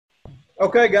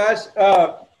Okay, guys.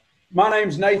 My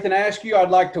name's Nathan Askew.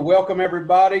 I'd like to welcome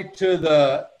everybody to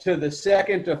the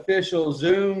second official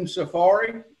Zoom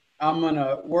Safari. I'm going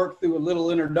to work through a little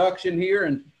introduction here,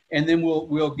 and then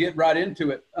we'll get right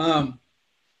into it.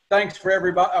 Thanks for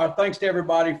everybody. Thanks to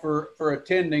everybody for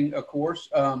attending. Of course,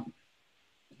 the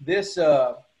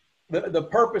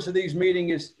purpose of these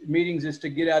meetings is to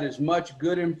get out as much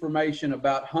good information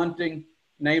about hunting,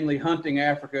 namely hunting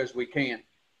Africa, as we can.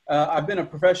 I've been a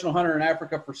professional hunter in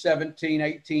Africa for 17,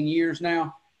 18 years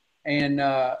now.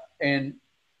 And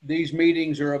these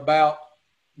meetings are about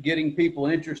getting people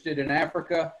interested in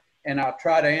Africa. And I'll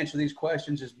try to answer these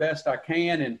questions as best I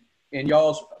can. And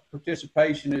y'all's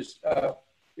participation is,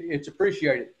 it's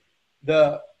appreciated.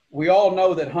 We all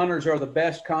know that hunters are the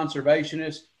best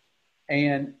conservationists,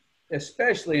 and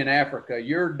especially in Africa,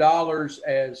 your dollars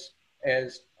as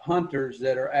hunters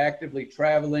that are actively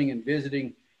traveling and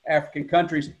visiting African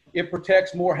countries, it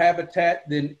protects more habitat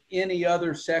than any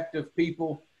other sect of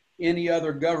people, any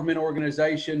other government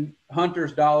organization.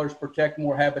 Hunters' dollars protect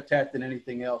more habitat than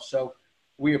anything else. So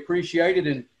we appreciate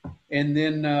it. And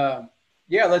then,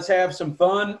 yeah, let's have some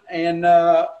fun. And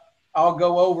I'll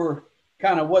go over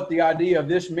kind of what the idea of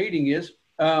this meeting is.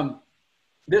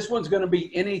 This one's going to be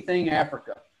anything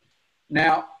Africa.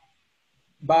 Now,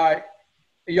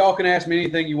 y'all can ask me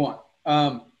anything you want.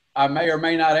 I may or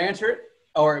may not answer it,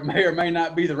 or it may or may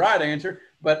not be the right answer,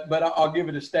 but I'll give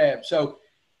it a stab. So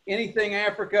anything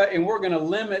Africa, and we're going to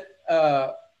limit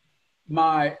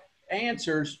my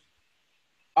answers.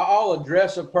 I'll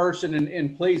address a person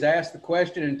and please ask the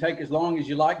question and take as long as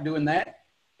you like doing that.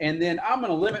 And then I'm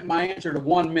going to limit my answer to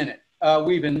 1 minute.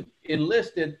 We've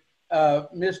enlisted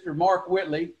Mr. Mark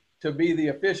Whitley to be the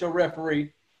official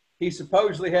referee. He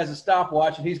supposedly has a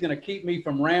stopwatch, and he's going to keep me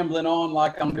from rambling on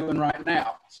like I'm doing right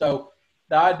now. So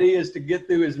the idea is to get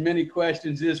through as many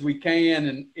questions as we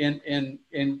can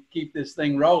and keep this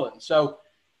thing rolling. So,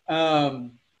 all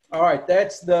right,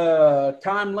 that's the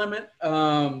time limit.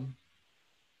 The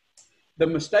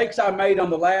mistakes I made on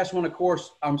the last one, of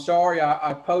course, I'm sorry.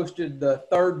 I posted the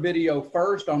third video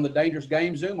first on the Dangerous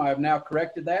Game Zoom. I have now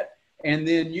corrected that. And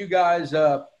then you guys,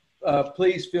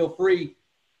 please feel free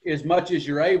as much as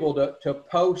you're able to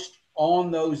post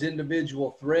on those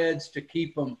individual threads to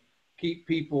keep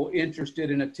people interested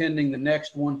in attending the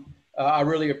next one. I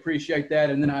really appreciate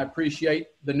that. And then I appreciate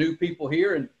the new people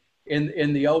here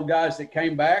and the old guys that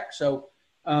came back. So,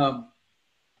 all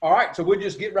right, so we'll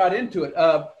just get right into it.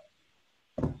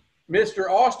 Mr.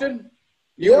 Austin,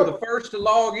 you were the first to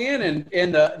log in,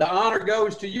 and the honor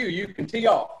goes to you. You can tee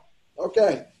off.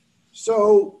 Okay.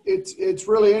 So it's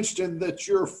really interesting that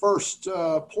your first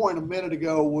point a minute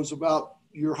ago was about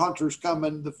your hunters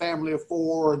coming, the family of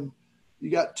four, and you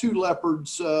got 2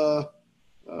 leopards for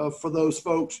those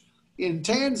folks. In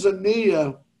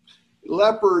Tanzania,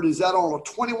 leopard, is that on a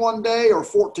 21-day or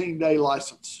 14-day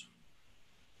license?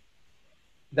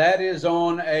 That is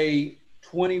on a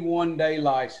 21-day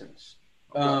license.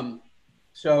 Okay.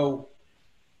 So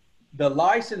the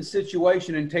license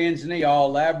situation in Tanzania, I'll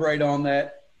elaborate on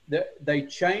that. They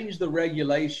changed the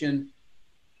regulation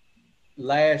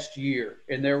last year,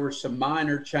 and there were some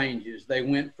minor changes. They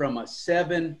went from a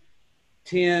 7,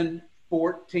 10,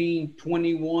 14,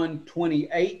 21,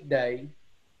 28-day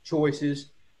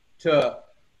choices to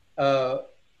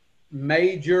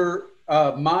major,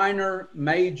 minor,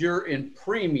 major, and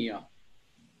premium.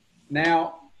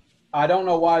 Now, I don't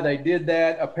know why they did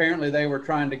that. Apparently, they were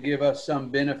trying to give us some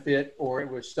benefit, or it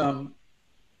was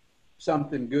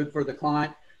something good for the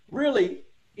client. Really,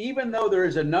 even though there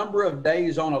is a number of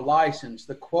days on a license,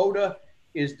 the quota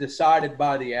is decided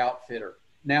by the outfitter.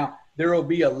 Now, there will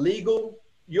be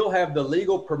you'll have the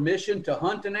legal permission to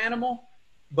hunt an animal,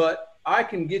 but I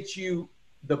can get you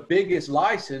the biggest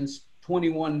license,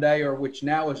 21-day, or which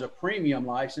now is a premium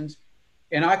license,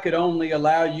 and I could only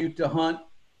allow you to hunt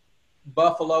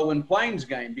buffalo and plains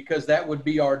game, because that would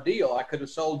be our deal. I could have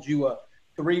sold you a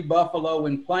 3 buffalo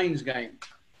and plains game,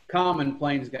 common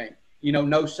plains game. You know,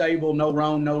 no sable, no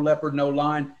roan, no leopard, no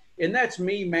lion. And that's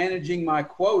me managing my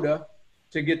quota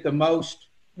to get the most,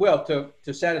 well,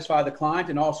 to satisfy the client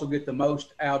and also get the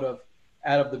most out of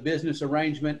the business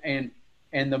arrangement and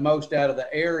the most out of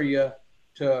the area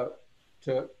to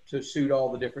suit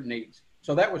all the different needs.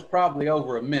 So that was probably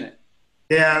over a minute.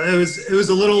 Yeah, it was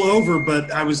a little over, but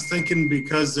I was thinking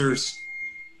because there's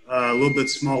a little bit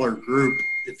smaller group,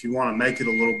 if you want to make it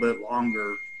a little bit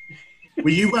longer.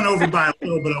 Well, you went over by a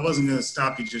little, but I wasn't going to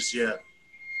stop you just yet.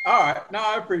 All right. No,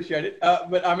 I appreciate it.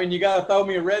 But, I mean, you got to throw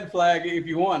me a red flag if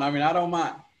you want. I mean, I don't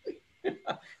mind.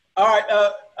 All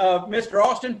right, Mr.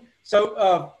 Austin.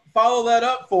 So follow that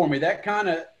up for me. That kind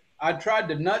of, I tried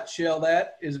to nutshell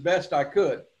that as best I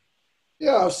could.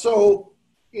 Yeah. So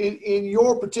in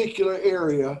your particular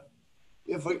area,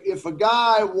 if a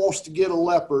guy wants to get a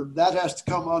leopard, that has to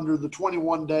come under the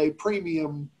 21-day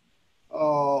premium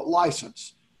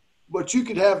license. But you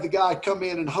could have the guy come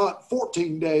in and hunt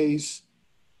 14 days,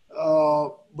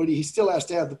 but he still has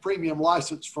to have the premium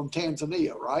license from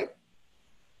Tanzania, right?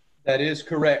 That is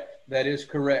correct. That is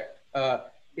correct.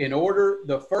 In order,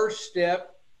 the first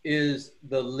step is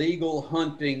the legal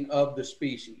hunting of the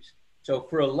species. So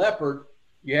for a leopard,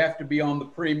 you have to be on the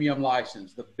premium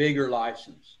license, the bigger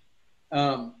license.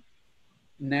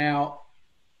 Now,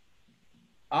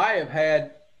 I have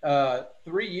had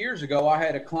 3 years ago, I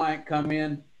had a client come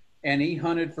in and he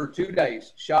hunted for 2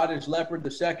 days, shot his leopard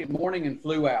the second morning and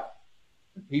flew out.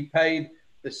 He paid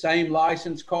the same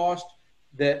license cost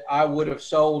that I would have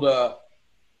sold a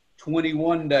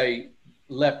 21-day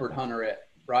leopard hunter at,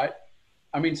 right?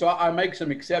 I mean, so I make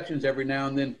some exceptions every now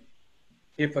and then.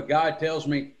 If a guy tells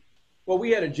me, well,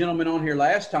 we had a gentleman on here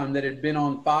last time that had been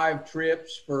on 5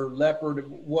 trips for leopard,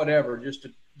 whatever, just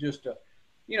to,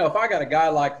 you know, if I got a guy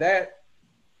like that,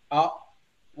 I'll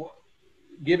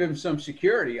give him some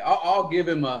security. I'll give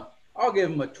him a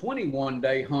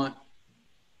 21-day hunt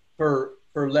for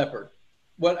leopard.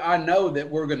 But I know that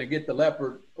we're going to get the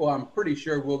leopard. Well, I'm pretty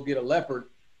sure we'll get a leopard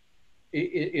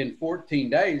in 14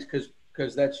 days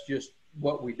because that's just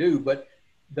what we do. But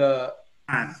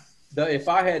if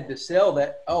I had to sell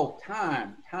that,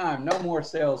 time, no more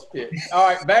sales pitch. All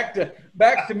right, back to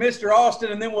Mr.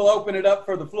 Austin, and then we'll open it up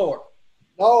for the floor.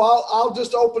 No, I'll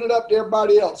just open it up to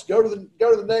everybody else. Go to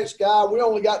the next guy. We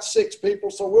only got 6 people,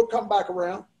 so we'll come back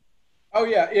around. Oh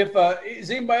yeah. If does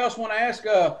anybody else want to ask?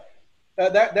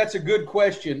 That's a good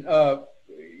question.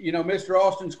 You know, Mr.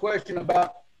 Austin's question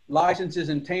about licenses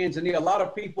in Tanzania. A lot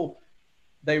of people,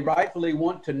 they rightfully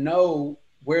want to know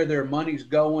where their money's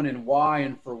going and why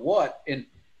and for what.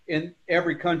 And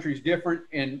every country's different,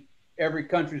 and every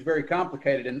country's very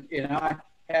complicated. And I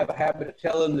have a habit of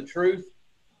telling the truth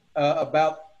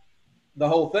about the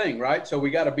whole thing, right? So we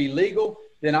got to be legal.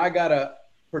 Then I got to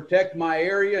protect my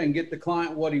area and get the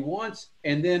client what he wants.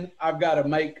 And then I've got to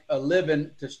make a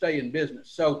living to stay in business.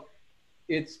 So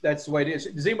that's the way it is.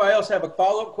 Does anybody else have a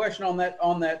follow-up question on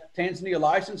that Tanzania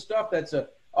license stuff? That's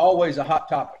always a hot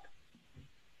topic.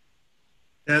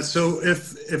 Yeah. So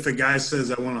if a guy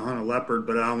says, I want to hunt a leopard,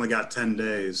 but I only got 10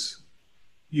 days,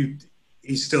 he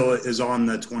still is on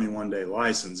the 21-day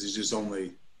license. He's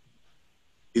only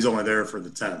there for the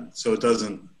 10. So it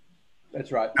doesn't.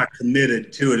 That's right. Not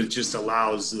committed to it. It just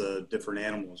allows the different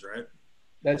animals, right?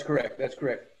 That's correct. That's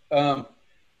correct.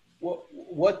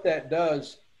 What that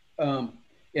does,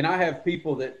 and I have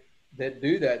people that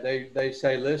do that. They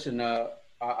say, listen,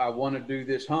 I want to do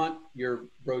this hunt. Your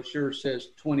brochure says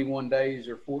 21 days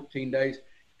or 14 days,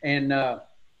 and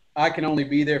I can only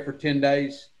be there for 10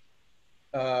 days.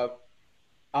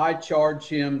 I charge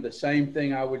him the same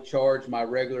thing I would charge my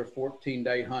regular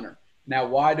 14-day hunter. Now,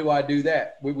 why do I do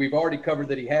that? We've already covered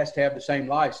that he has to have the same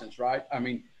license, right? I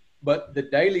mean, but the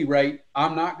daily rate,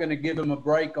 I'm not going to give him a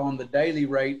break on the daily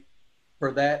rate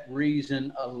for that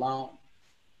reason alone,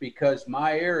 because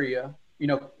my area, you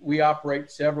know, we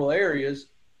operate several areas,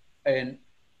 and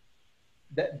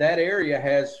that area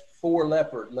has 4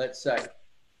 leopard, let's say.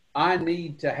 I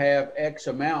need to have X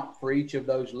amount for each of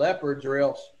those leopards, or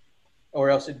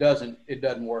else it doesn't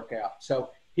work out. So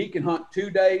he can hunt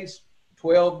 2 days,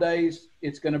 12 days.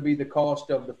 It's going to be the cost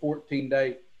of the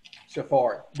 14-day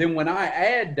safari. Then when I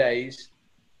add days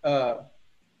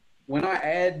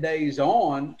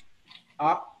on,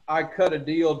 I cut a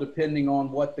deal depending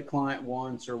on what the client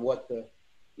wants, or what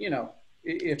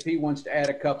if he wants to add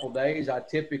a couple days,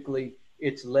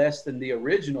 it's less than the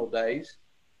original days.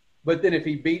 But then if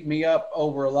he beat me up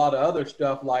over a lot of other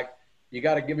stuff, like, you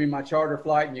got to give me my charter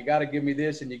flight, and you got to give me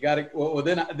this, and you got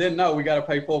to, then no, we got to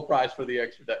pay full price for the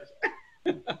extra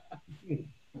days.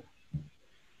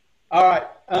 All right.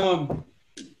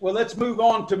 Well, let's move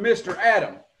on to Mr.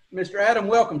 Adam. Mr. Adam,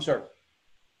 welcome, sir.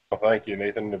 Well, thank you,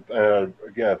 Nathan.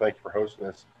 Again, thank you for hosting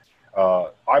this.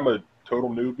 I'm a total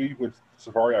newbie with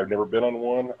safari. I've never been on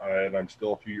one, and I'm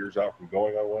still a few years out from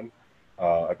going on one.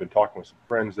 I've been talking with some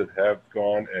friends that have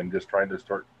gone, and just trying to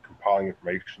start compiling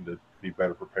information to be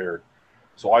better prepared.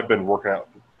 So I've been working out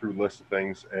through lists of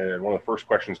things, and one of the first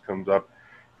questions comes up,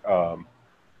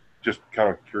 just kind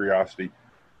of curiosity.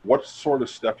 What sort of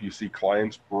stuff do you see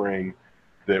clients bring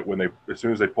that as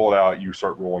soon as they pull it out, you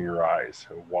start rolling your eyes?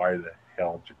 Why the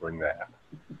hell did you bring that?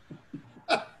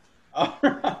 All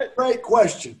right. Great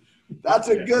question. That's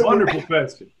a good wonderful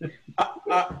question.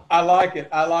 I like it.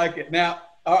 I like it. Now,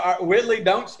 Whitley,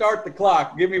 don't start the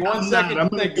clock. Give me one second I'm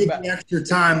to going to think give about you extra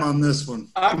time on this one.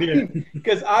 I mean,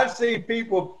 because I've seen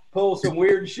people pull some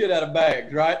weird shit out of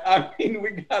bags, right? I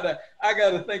mean, I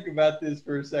gotta think about this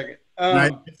for a second. I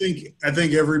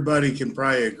think everybody can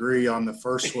probably agree on the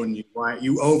first one. You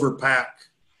overpack,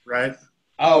 right?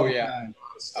 Oh yeah,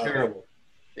 It's terrible.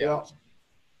 yeah.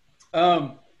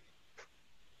 All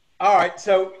right,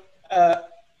 so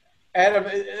Adam,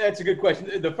 that's a good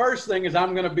question. The first thing is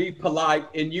I'm going to be polite,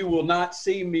 and you will not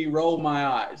see me roll my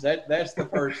eyes. That's the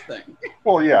first thing.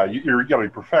 Well, yeah, you got to be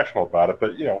professional about it,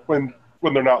 but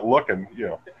when they're not looking,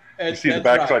 you see the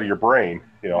backside of your brain,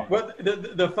 But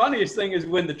the funniest thing is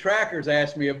when the trackers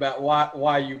ask me about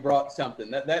why you brought something.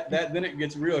 That then it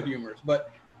gets real humorous.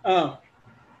 But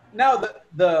now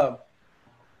the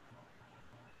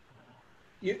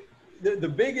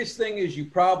biggest thing is you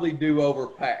probably do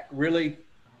overpack. Really,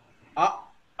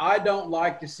 I don't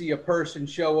like to see a person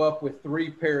show up with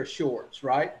 3 pair of shorts,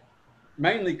 right?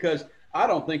 Mainly because I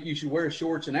don't think you should wear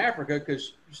shorts in Africa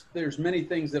because there's many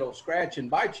things that'll scratch and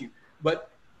bite you.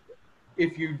 But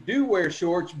if you do wear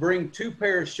shorts, bring 2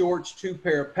 pair of shorts, 2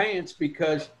 pair of pants,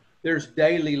 because there's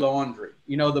daily laundry.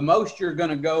 The most you're going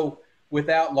to go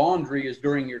without laundry is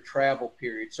during your travel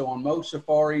period. So on most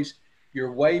safaris,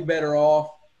 you're way better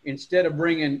off. Instead of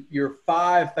bringing your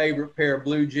 5 favorite pair of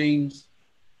blue jeans,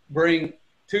 bring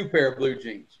 2 pair of blue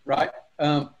jeans, right?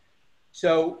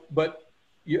 But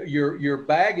your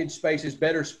baggage space is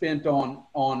better spent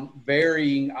on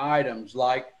varying items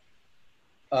like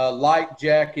a light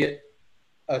jacket,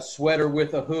 a sweater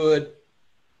with a hood,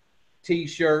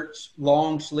 T-shirts,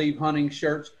 long sleeve hunting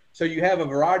shirts. So you have a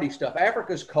variety of stuff.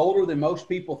 Africa's colder than most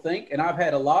people think, and I've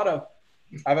had a lot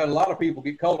of people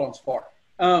get cold on safari.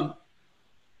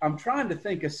 I'm trying to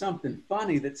think of something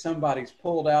funny that somebody's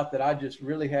pulled out that I just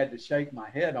really had to shake my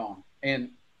head on. And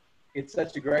it's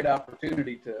such a great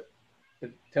opportunity to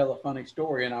tell a funny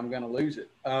story, and I'm going to lose it.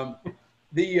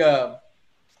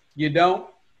 You don't,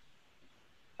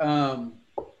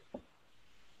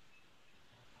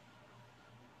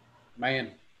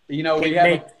 man, we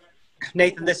have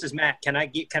Nathan, this is Matt. Can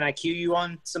I cue you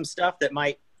on some stuff that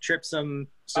might trip some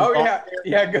Oh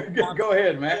yeah. Go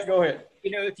ahead, Matt. Go ahead.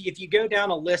 If you go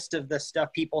down a list of the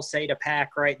stuff people say to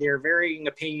pack, right, there are varying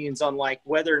opinions on like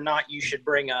whether or not you should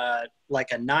bring a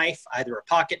knife, either a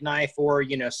pocket knife or,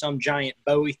 some giant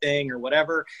Bowie thing or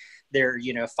whatever. There,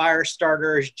 fire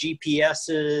starters,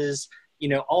 GPSs,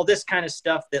 all this kind of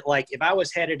stuff that like, if I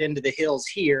was headed into the hills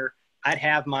here, I'd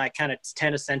have my kind of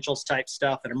 10 essentials type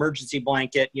stuff, an emergency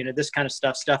blanket, this kind of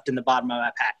stuff stuffed in the bottom of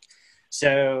my pack.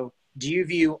 So do you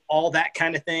view all that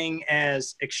kind of thing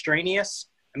as extraneous?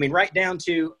 I mean, right down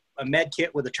to a med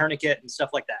kit with a tourniquet and stuff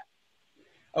like that.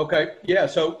 Okay. Yeah.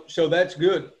 So that's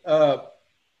good.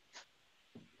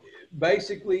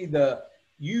 Basically,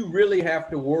 you really have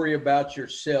to worry about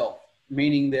yourself,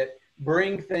 meaning that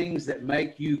bring things that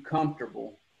make you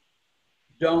comfortable.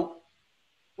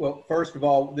 Well, first of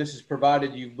all, this is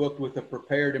provided you've booked with a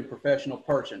prepared and professional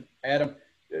person. Adam,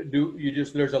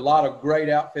 there's a lot of great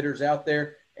outfitters out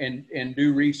there, and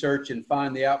do research and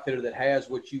find the outfitter that has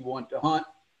what you want to hunt,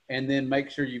 and then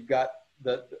make sure you've got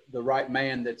the right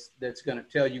man that's going to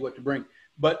tell you what to bring.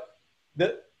 But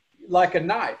like a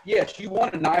knife, yes, you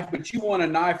want a knife, but you want a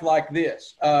knife like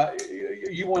this.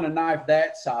 You want a knife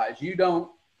that size. You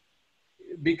don't,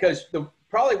 because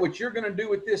probably what you're going to do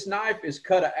with this knife is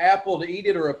cut an apple to eat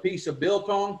it or a piece of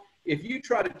biltong. If you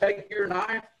try to take your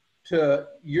knife to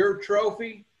your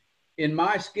trophy in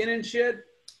my skinning shed,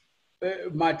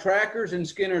 my trackers and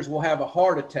skinners will have a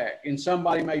heart attack, and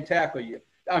somebody may tackle you.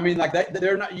 I mean, like that,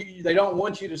 they're not. They don't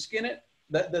want you to skin it.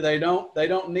 They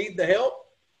don't need the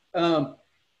help.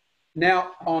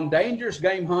 Now, on dangerous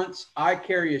game hunts, I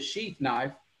carry a sheath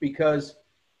knife because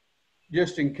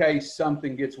just in case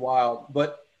something gets wild.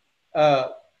 But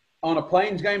on a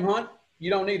plains game hunt, you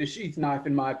don't need a sheath knife,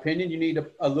 in my opinion. You need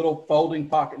a little folding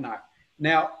pocket knife.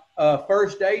 Now,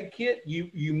 first aid kit,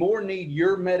 you more need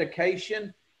your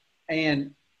medication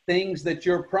and things that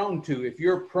you're prone to. If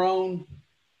you're prone,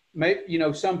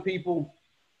 some people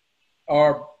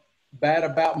are bad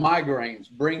about migraines.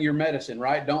 Bring your medicine,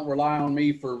 right? Don't rely on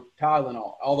me for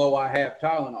Tylenol, although I have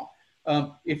Tylenol.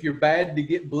 If you're bad to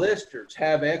get blisters,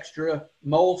 have extra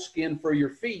moleskin for your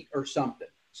feet or something.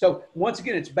 So once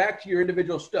again, it's back to your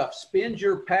individual stuff. Spend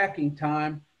your packing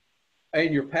time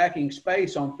and your packing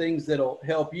space on things that'll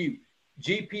help you.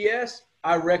 GPS,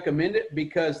 I recommend it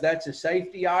because that's a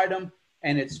safety item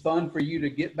and it's fun for you to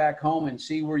get back home and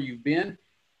see where you've been.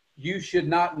 You should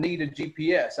not need a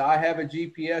GPS. I have a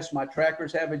GPS, my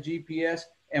trackers have a GPS,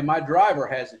 and my driver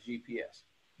has a GPS.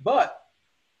 But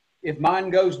if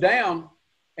mine goes down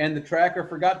and the tracker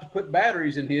forgot to put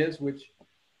batteries in his, which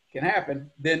can happen,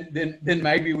 then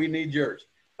maybe we need yours.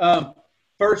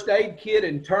 First aid kit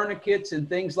and tourniquets and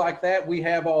things like that, we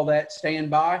have all that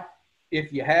standby.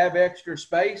 If you have extra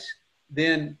space,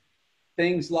 then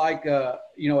things like a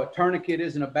tourniquet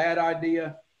isn't a bad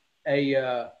idea.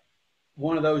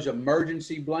 One of those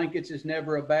emergency blankets is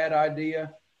never a bad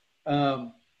idea.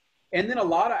 And then a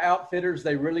lot of outfitters,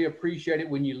 they really appreciate it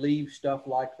when you leave stuff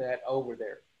like that over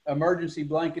there. Emergency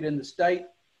blanket in the state,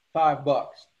 $5.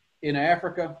 In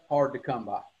Africa, hard to come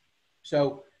by.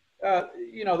 So,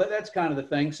 that's kind of the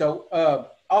thing. So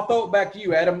I'll throw it back to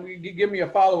you, Adam. Give me a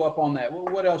follow-up on that.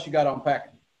 What else you got on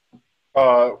packing?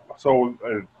 To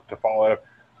follow that up,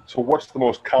 so what's the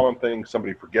most common thing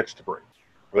somebody forgets to bring?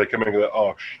 Where they come in and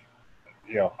go,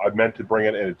 I meant to bring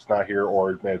it and it's not here,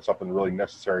 or it's something really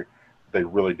necessary they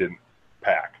really didn't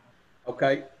pack.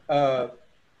 Okay.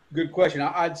 Good question.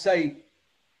 I'd say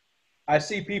I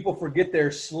see people forget their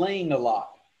sling a lot.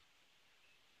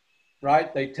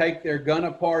 Right? They take their gun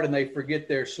apart and they forget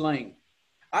their sling.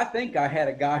 I think I had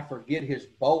a guy forget his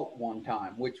bolt one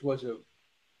time, which was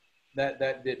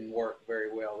that didn't work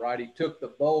very well, right? He took the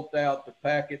bolt out to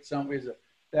pack it.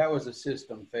 That was a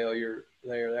system failure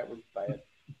there. That was bad.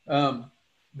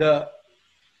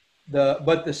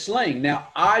 But the sling. Now,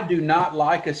 I do not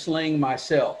like a sling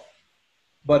myself,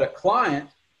 but a client,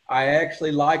 I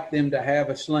actually like them to have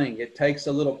a sling. It takes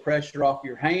a little pressure off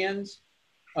your hands.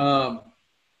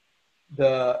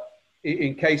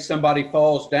 In case somebody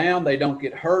falls down, they don't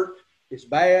get hurt. It's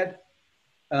bad.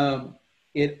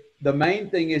 The main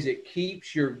thing is it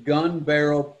keeps your gun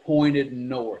barrel pointed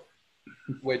north,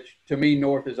 which to me,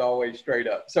 north is always straight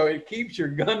up. So it keeps your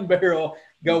gun barrel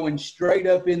going straight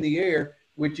up in the air,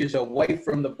 which is away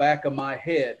from the back of my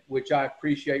head, which I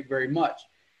appreciate very much.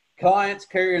 Clients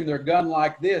carrying their gun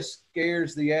like this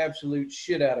scares the absolute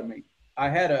shit out of me. I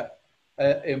had a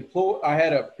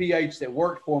PH that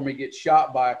worked for me get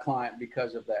shot by a client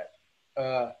because of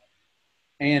that.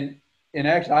 And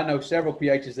actually, I know several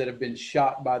PHs that have been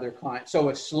shot by their clients. So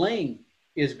a sling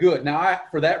is good. Now,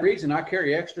 for that reason, I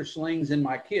carry extra slings in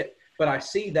my kit. But I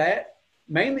see that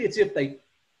mainly it's if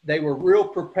they were real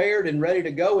prepared and ready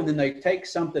to go, and then they take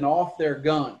something off their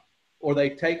gun, or they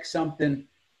take something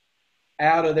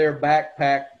out of their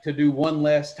backpack to do one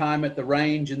less time at the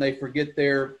range, and they forget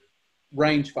their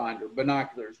rangefinder,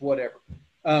 binoculars, whatever.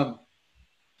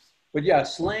 But yeah,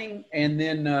 sling, and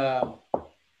then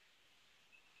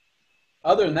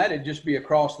other than that, it'd just be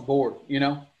across the board.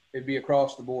 It'd be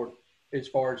across the board as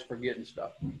far as forgetting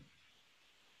stuff.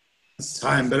 It's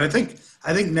time, but I think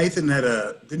Nathan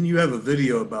didn't you have a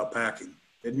video about packing?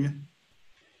 Didn't you?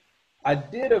 I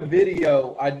did a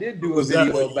video. I did do a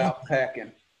video about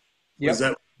packing. Yep. Was that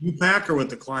what you pack or what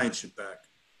the client should pack?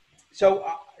 So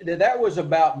that was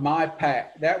about my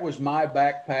pack. That was my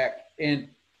backpack. And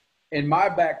my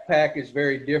backpack is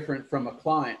very different from a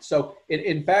client. So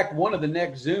in fact, one of the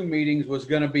next Zoom meetings was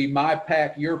going to be my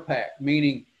pack, your pack,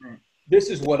 meaning this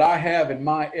is what I have in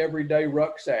my everyday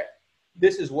rucksack.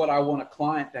 This is what I want a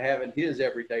client to have in his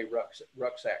everyday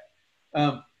rucksack.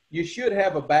 You should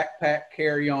have a backpack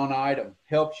carry-on item.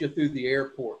 Helps you through the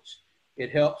airports.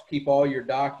 It helps keep all your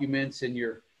documents and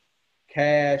your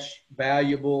cash,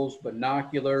 valuables,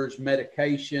 binoculars,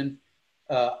 medication,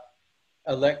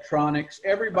 electronics.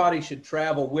 Everybody should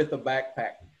travel with a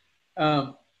backpack.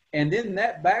 And then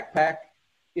that backpack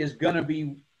is going to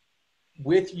be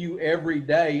with you every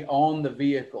day on the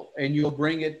vehicle. And you'll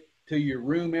bring it to your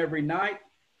room every night,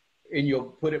 and you'll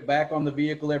put it back on the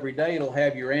vehicle every day. It'll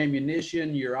have your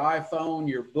ammunition, your iPhone,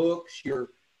 your books, your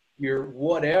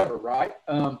whatever, right?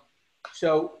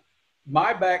 So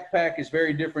my backpack is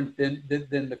very different than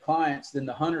the client's, than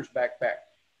the hunter's backpack.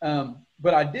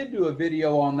 But I did do a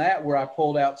video on that where I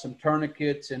pulled out some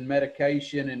tourniquets and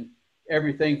medication and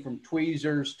everything from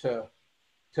tweezers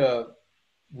to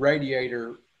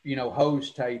radiator,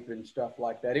 hose tape and stuff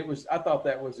like that. I thought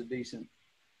that was a decent.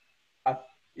 I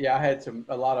had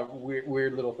a lot of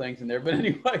weird little things in there. But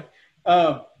anyway,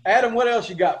 Adam, what else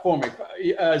you got for me?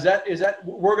 Is that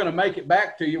we're going to make it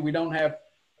back to you? We don't have.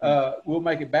 We'll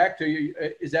make it back to you.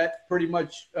 Is that pretty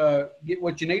much get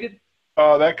what you needed?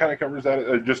 That kind of covers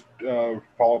that. Just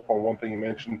follow up on one thing you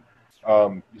mentioned.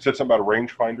 You said something about a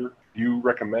rangefinder. Do you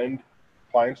recommend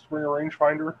clients to bring a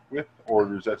rangefinder with,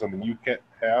 or is that something you can't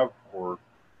have? Or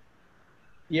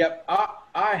Yep,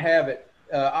 I have it.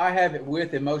 I have it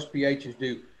with, and most PHs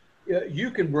do.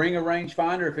 You can bring a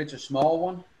rangefinder if it's a small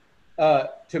one.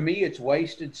 To me, it's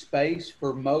wasted space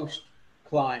for most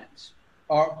clients,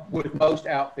 or with most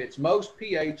outfits. Most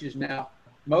PHs now,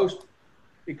 most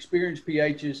experienced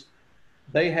PHs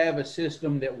they have a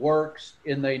system that works,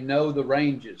 and they know the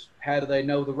ranges. How do they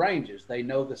know the ranges? They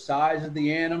know the size of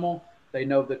the animal, they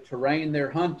know the terrain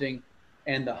they're hunting,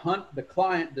 and the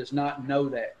client does not know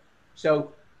that.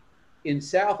 So in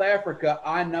South Africa,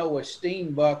 I know a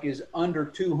steenbuck is under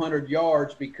 200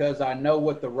 yards because I know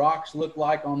what the rocks look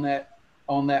like on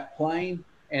that plain,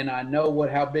 and I know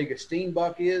how big a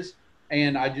steenbuck is,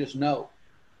 and I just know.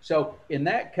 So in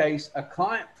that case, a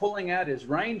client pulling out his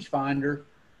rangefinder,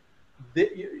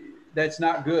 that's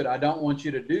not good. I don't want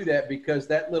you to do that because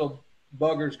that little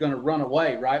bugger's going to run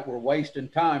away, right? We're wasting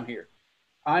time here.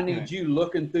 I need you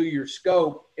looking through your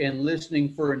scope and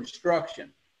listening for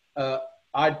instruction.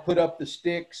 I'd put up the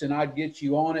sticks and I'd get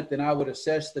you on it. Then I would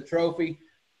assess the trophy.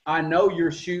 I know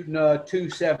you're shooting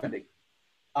 270.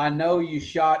 I know you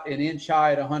shot an inch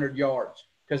high at 100 yards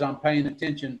because I'm paying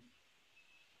attention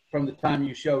from the time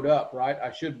you showed up, right?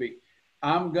 I should be.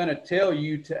 I'm going to tell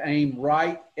you to aim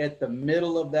right at the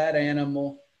middle of that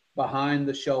animal behind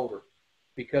the shoulder,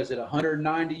 because at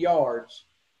 190 yards,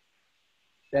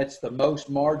 that's the most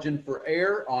margin for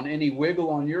error on any wiggle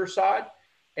on your side.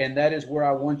 And that is where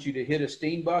I want you to hit a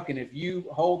steenbuck. And if you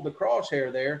hold the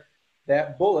crosshair there,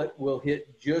 that bullet will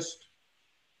hit just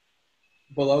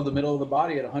below the middle of the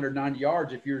body at 190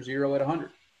 yards if you're 0 at 100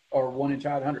 or 1 inch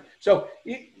high at 100. So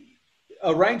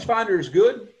a rangefinder is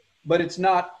good, but it's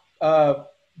not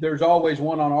there's always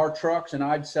one on our trucks, and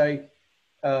I'd say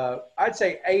 8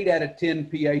 out of 10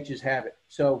 PHs have it.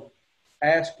 So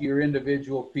ask your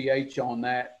individual PH on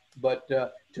that. But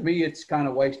to me, it's kind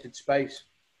of wasted space.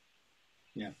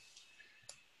 Yeah.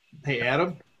 Hey,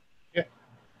 Adam. Yeah.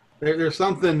 There's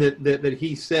something that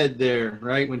he said there,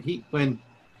 right? When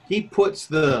he puts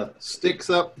the sticks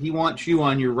up, he wants you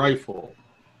on your rifle.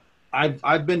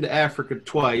 I've been to Africa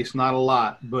twice, not a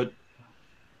lot, but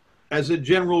as a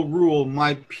general rule,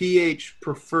 my PH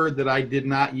preferred that I did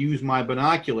not use my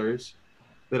binoculars,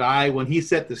 when he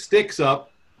set the sticks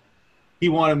up, he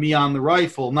wanted me on the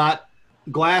rifle, not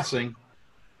glassing.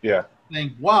 Yeah.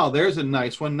 Saying, wow, there's a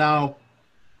nice one. Now,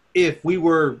 if we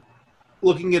were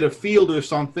looking at a field or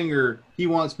something, or he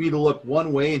wants me to look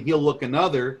one way and he'll look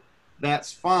another,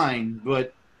 that's fine.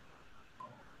 But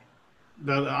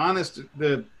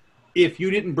if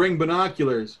you didn't bring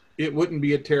binoculars, it wouldn't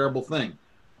be a terrible thing.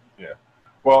 Yeah.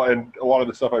 Well, and a lot of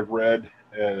the stuff I've read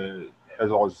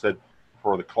has always said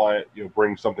for the client,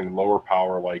 bring something lower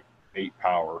power, like 8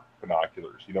 power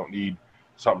binoculars. You don't need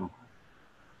something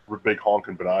big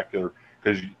honking binocular,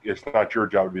 because it's not your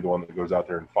job to be the one that goes out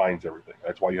there and finds everything.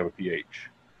 That's why you have a PH.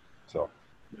 So,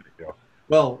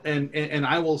 Well, and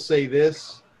I will say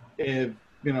this, I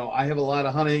have a lot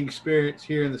of hunting experience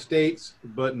here in the States,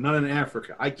 but none in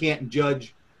Africa. I can't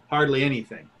judge hardly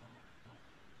anything.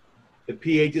 The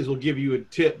PHs will give you a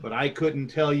tip, but I couldn't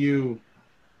tell you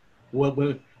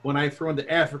when I throw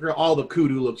into Africa, all the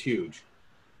kudu looks huge.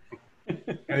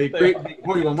 A great big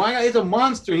horny one. My guy is a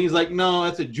monster. He's like, no,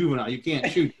 that's a juvenile. You can't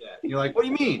shoot that. And you're like, what do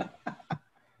you mean?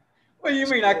 What do you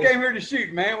mean? I came here to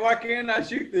shoot, man. Why can't I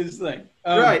shoot this thing?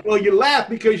 Right. Well, you laugh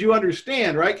because you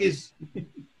understand, right? Because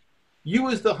you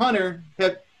as the hunter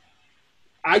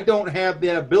I don't have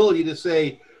that ability to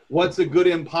say what's a good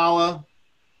impala.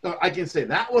 I can say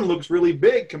that one looks really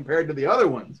big compared to the other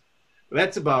ones. But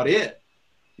that's about it,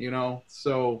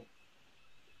 So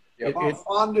my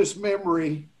fondest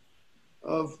memory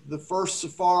of the first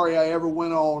safari I ever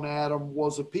went on, Adam,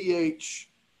 was a PH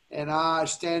and I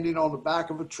standing on the back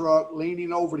of a truck,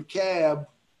 leaning over the cab,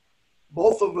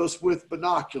 both of us with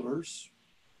binoculars,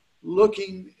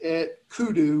 looking at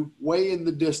kudu way in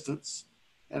the distance.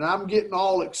 And I'm getting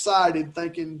all excited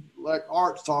thinking, like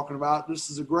Art's talking about,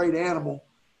 this is a great animal.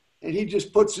 And he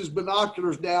just puts his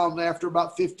binoculars down after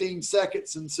about 15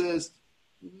 seconds and says,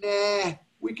 nah,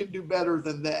 we can do better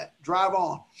than that. Drive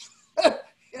on.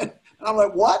 And I'm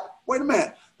like, what? Wait a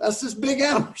minute. That's this big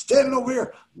animal standing over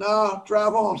here. No,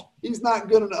 drive on. He's not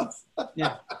good enough.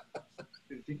 Yeah.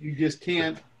 You just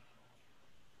can't.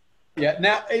 Yeah.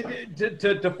 Now,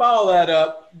 to follow that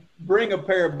up, bring a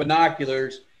pair of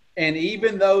binoculars, and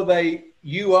even though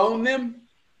you own them,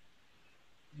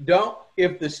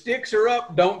 if the sticks are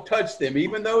up, don't touch them.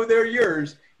 Even though they're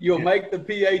yours, you'll make the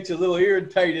PH a little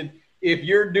irritated if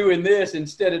you're doing this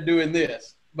instead of doing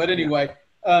this. But anyway,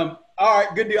 all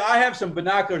right, good deal. I have some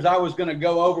binoculars I was going to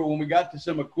go over when we got to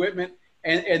some equipment,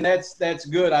 and that's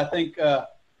good. I think that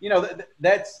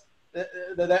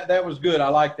was good. I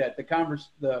like that.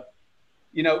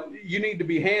 You need to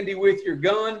be handy with your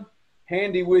gun,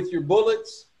 handy with your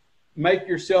bullets. Make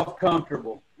yourself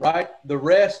comfortable, right? The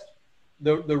rest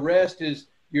is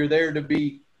you're there to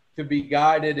be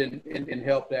guided and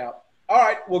helped out. All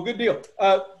right, well, good deal.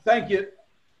 Thank you.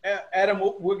 Adam,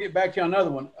 we'll get back to you on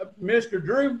another one. Mr.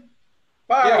 Drew,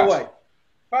 fire away.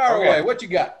 Fire away. What you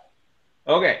got?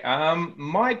 Okay.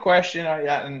 My question,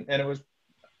 and it was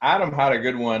Adam had a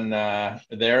good one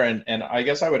there, and I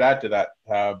guess I would add to that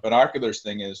binoculars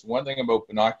thing is one thing about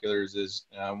binoculars is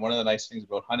one of the nice things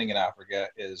about hunting in Africa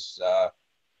is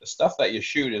the stuff that you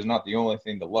shoot is not the only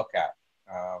thing to look at.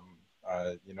 I'm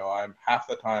half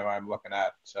the time I'm looking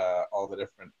at all the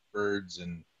different birds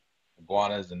and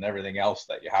iguanas and everything else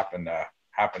that you happen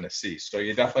to see. So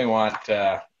you definitely want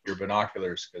your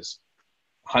binoculars because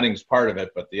hunting's part of it,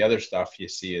 but the other stuff you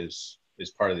see is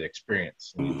part of the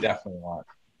experience. And you definitely want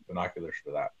binoculars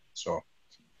for that. So,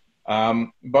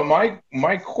 but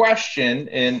my question,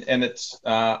 and it's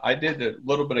I did a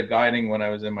little bit of guiding when I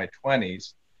was in my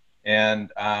 20s,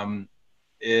 and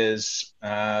is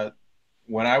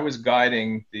when I was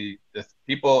guiding the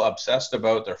people obsessed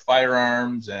about their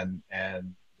firearms and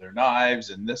their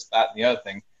knives and this, that, and the other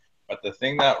thing. But the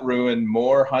thing that ruined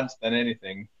more hunts than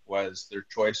anything was their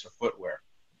choice of footwear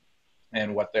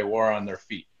and what they wore on their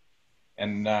feet.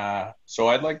 And so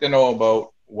I'd like to know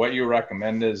about what you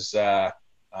recommend is,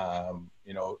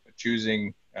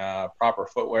 choosing proper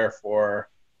footwear for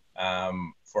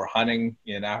hunting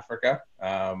in Africa,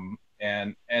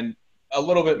 and a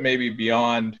little bit maybe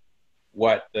beyond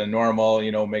what the normal,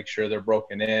 make sure they're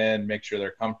broken in, make sure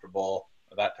they're comfortable,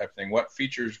 that type of thing. What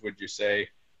features would you say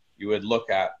you would look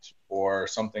at for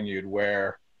something you'd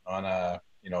wear on a,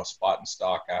 spot and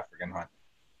stock African hunt?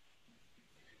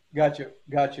 Gotcha.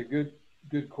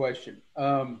 Good question.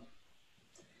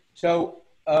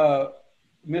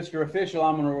 Mr. Official,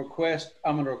 I'm going to request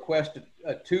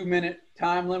a 2-minute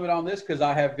time limit on this because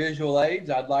I have visual aids.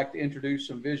 I'd like to introduce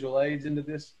some visual aids into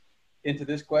this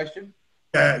question.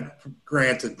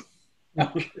 Granted.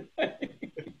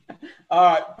 All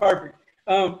right, perfect.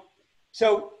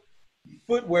 So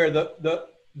footwear,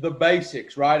 the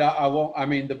basics, right?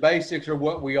 The basics are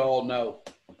what we all know.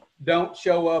 Don't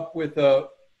show up with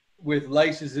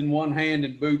laces in one hand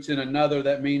and boots in another.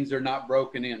 That means they're not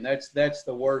broken in. That's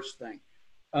the worst thing.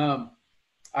 I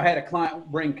had a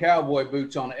client bring cowboy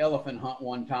boots on an elephant hunt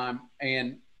one time,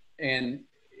 and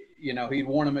he'd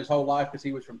worn them his whole life because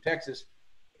he was from Texas.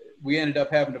 We ended up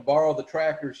having to borrow the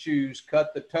tracker's shoes,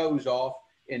 cut the toes off,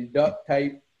 and duct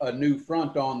tape a new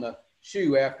front on the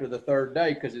shoe after the third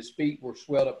day because his feet were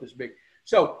swelled up this big.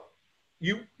 So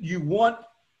you want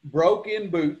broke-in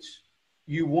boots.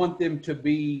 You want them to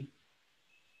be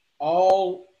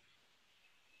all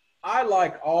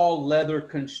leather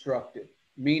constructed,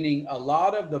 meaning a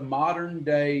lot of the modern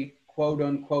day quote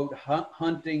unquote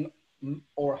hunting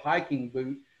or hiking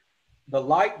boot, the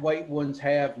lightweight ones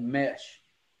have mesh.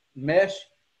 Mesh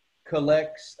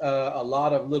collects a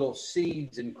lot of little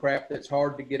seeds and crap that's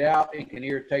hard to get out and can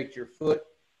irritate your foot.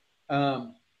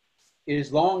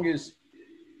 As long as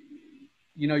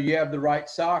you have the right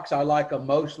socks, I like a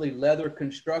mostly leather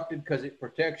constructed because it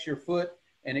protects your foot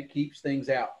and it keeps things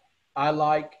out. I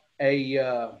like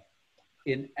an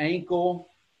ankle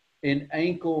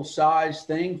size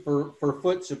thing for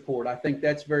foot support. I think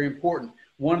that's very important.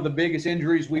 One of the biggest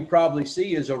injuries we probably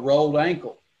see is a rolled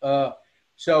ankle.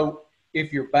 So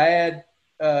if you're bad,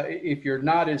 if you're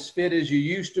not as fit as you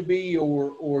used to be,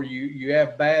 or you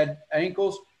have bad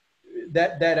ankles,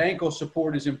 that ankle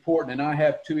support is important. And I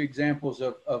have 2 examples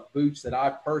of boots that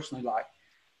I personally like.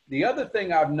 The other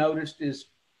thing I've noticed is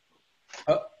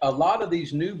a lot of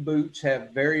these new boots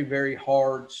have very, very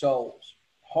hard soles,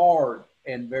 hard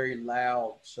and very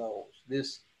loud soles.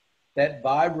 That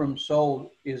Vibram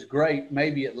sole is great.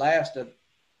 Maybe it lasts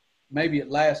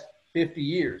 50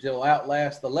 years. It'll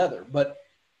outlast the leather, but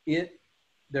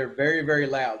they're very, very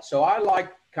loud. So I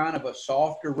like kind of a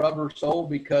softer rubber sole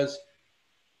because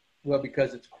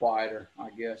it's quieter, I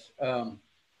guess.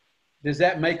 Does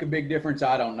that make a big difference?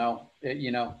 I don't know.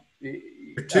 2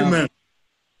 minutes.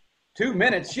 2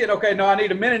 minutes. Shit. Okay. No, I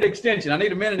need a minute extension. I'm going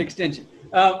to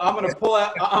pull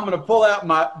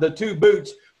out the 2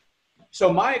 boots.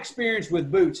 So my experience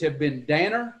with boots have been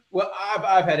Danner. Well,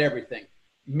 I've had everything.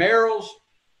 Merrell's,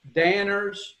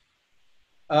 Danner's,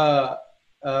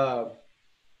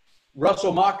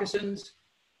 Russell moccasins,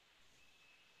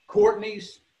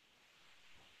 Courtney's,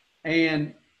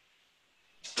 and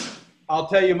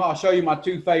I'll show you my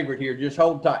 2 favorite here. Just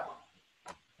hold tight.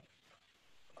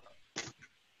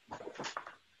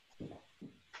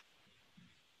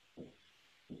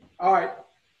 All right.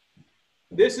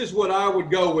 This is what I would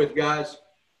go with, guys.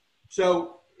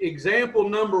 So example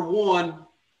number 1,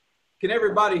 can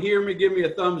everybody hear me? Give me a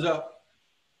thumbs up.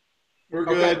 We're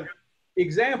good. Okay.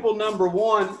 Example number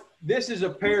 1, this is a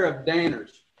pair of Danners.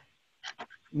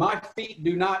 My feet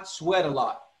do not sweat a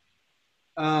lot.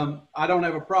 I don't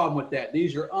have a problem with that.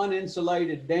 These are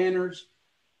uninsulated Danners.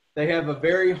 They have a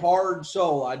very hard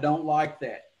sole. I don't like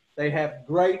that. They have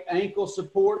great ankle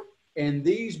support, and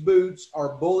these boots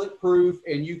are bulletproof,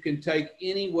 and you can take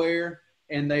anywhere,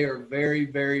 and they are very,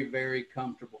 very, very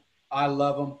comfortable. I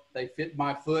love them. They fit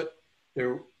my foot.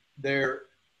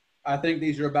 I think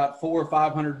these are about $400 or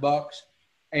 $500,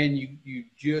 and you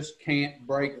just can't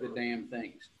break the damn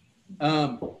things.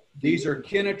 These are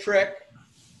Kenetrek.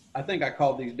 I think I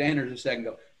called these Danners a second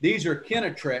ago. These are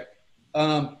Kenetrek.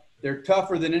 They're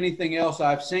tougher than anything else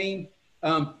I've seen.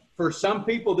 For some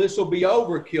people, this will be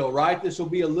overkill, right? This will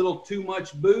be a little too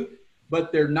much boot,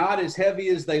 but they're not as heavy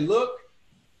as they look.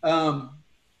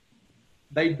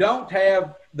 They don't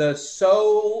have the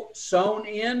sole sewn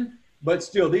in, but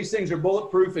still, these things are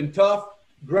bulletproof and tough.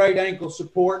 Great ankle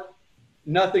support.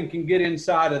 Nothing can get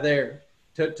inside of there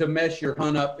to mess your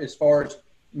hunt up as far as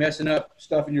messing up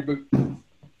stuff in your boot.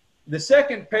 The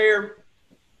second pair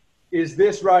is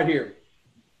this right here.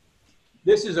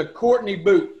 This is a Courtney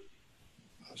boot.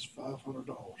 That's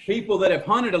 $500. People that have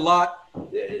hunted a lot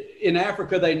in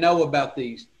Africa, they know about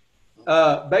these.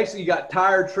 Basically, you got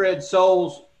tire tread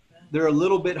soles. They're a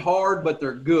little bit hard, but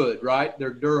they're good, right?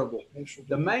 They're durable.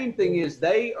 The main thing is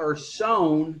they are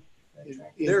sewn.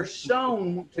 They're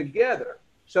sewn together.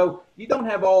 So you don't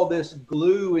have all this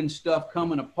glue and stuff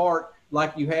coming apart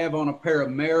like you have on a pair of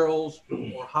Merrells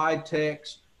or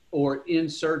High-Techs or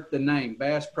insert the name,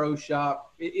 Bass Pro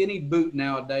Shop. Any boot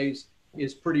nowadays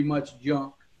is pretty much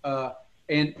junk.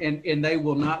 And they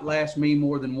will not last me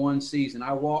more than one season.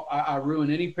 I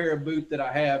ruin any pair of boot that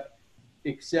I have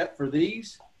except for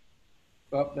these.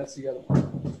 Oh, that's the other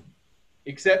one.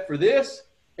 Except for this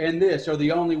and this are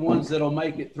the only ones that'll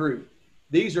make it through.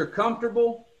 These are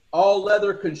comfortable, all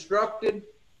leather constructed.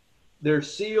 They're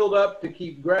sealed up to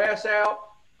keep grass out.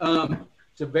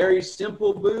 It's a very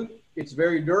simple boot. It's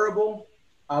very durable.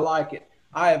 I like it.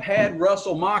 I have had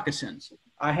Russell moccasins.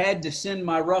 I had to send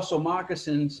my Russell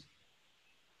moccasins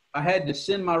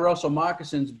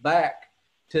back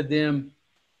to them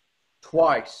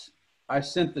twice. I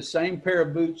sent the same pair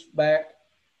of boots back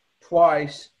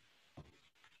twice,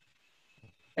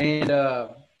 and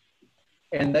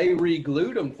they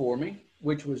re-glued them for me,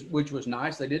 which was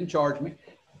nice. They didn't charge me.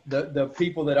 The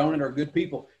people that own it are good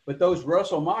people. But those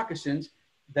Russell moccasins,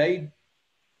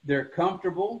 they're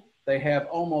comfortable. They have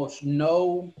almost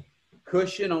no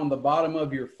cushion on the bottom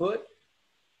of your foot,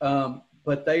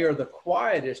 but they are the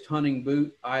quietest hunting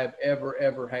boot I have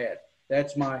ever had.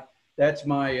 That's my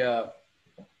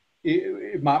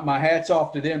hat's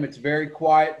off to them. It's very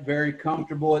quiet, very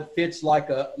comfortable. It fits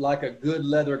like a good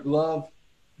leather glove,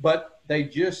 but they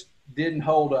just didn't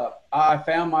hold up. I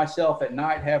found myself at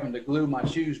night having to glue my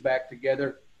shoes back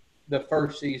together the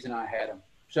first season I had them.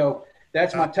 So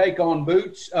that's my take on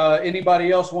boots.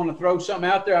 Anybody else want to throw something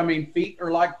out there? I mean, feet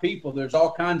are like people. There's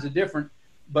all kinds of different,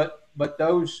 but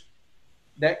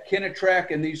that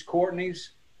Kenetrek and these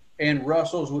Courtneys and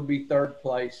Russells would be third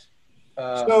place.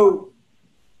 So,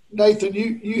 Nathan,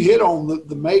 you hit on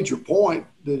the major point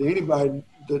that anybody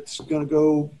that's going to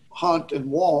go hunt and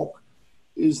walk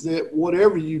is that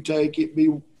whatever you take, it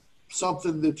be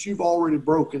something that you've already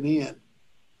broken in.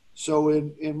 So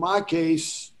in my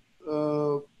case,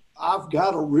 I've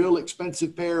got a real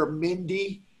expensive pair of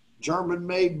Mindy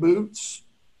German-made boots.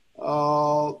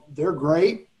 They're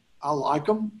great. I like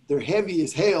them. They're heavy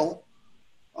as hell.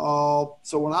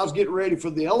 So when I was getting ready for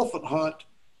the elephant hunt,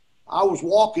 I was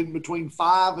walking between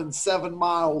 5 and 7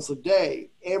 miles a day,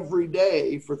 every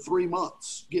day for 3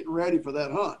 months, getting ready for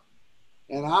that hunt.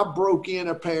 And I broke in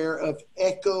a pair of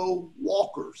Echo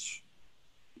walkers,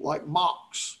 like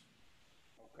mocks.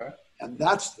 Okay. And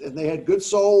they had good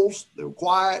soles. They were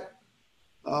quiet,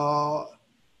 and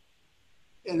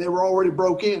they were already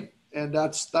broke in. And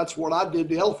that's what I did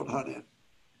the elephant hunt in.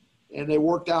 And they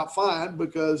worked out fine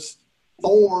because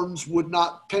thorns would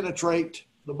not penetrate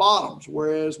the bottoms,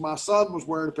 whereas my son was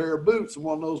wearing a pair of boots and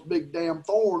one of those big damn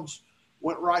thorns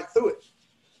went right through it.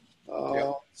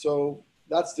 So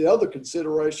that's the other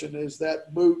consideration, is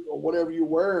that boot or whatever you're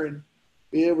wearing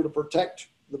be able to protect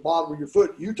the bottom of your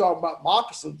foot. You talking about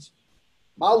moccasins?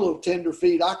 My little tender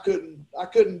feet, I couldn't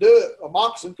do it, a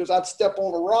moccasin, because I'd step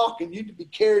on a rock and you'd be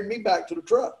carrying me back to the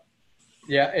truck.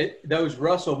 Yeah, those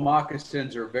Russell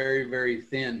moccasins are very, very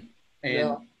thin,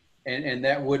 and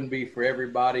that wouldn't be for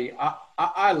everybody.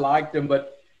 I liked them,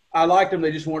 but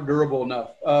they just weren't durable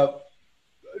enough.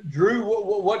 Drew,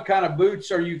 what kind of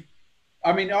boots are you?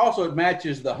 I mean, also it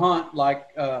matches the hunt,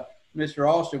 like Mr.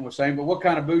 Austin was saying. But what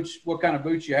kind of boots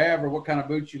you have, or what kind of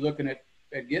boots you looking at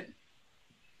getting?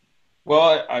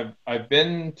 Well, I've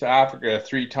been to Africa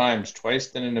 3 times, twice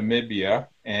to Namibia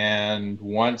and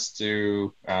once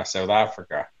to South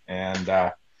Africa. And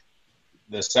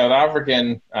the South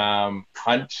African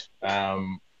hunt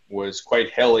was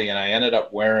quite hilly, and I ended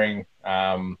up wearing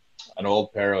an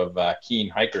old pair of Keen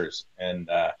hikers, and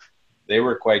they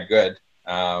were quite good.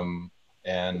 And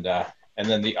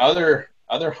then the other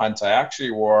hunts, I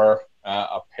actually wore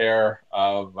a pair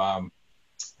of I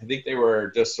think they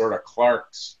were just sort of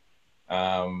Clark's,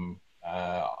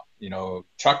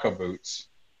 chukka boots,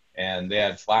 and they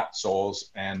had flat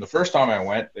soles. And the first time I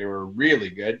went, they were really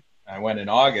good. I went in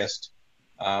August,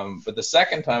 but the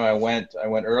second time I went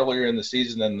earlier in the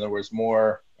season, and there was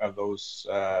more of those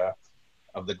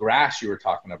of the grass you were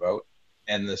talking about,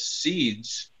 and the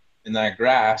seeds in that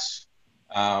grass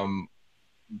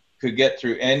could get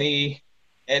through any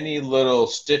little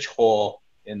stitch hole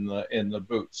in the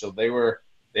boot. So they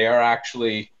are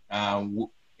actually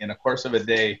in a course of a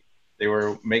day, they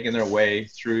were making their way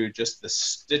through just the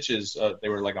stitches. They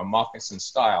were like a moccasin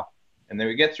style, and they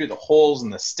would get through the holes in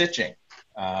the stitching,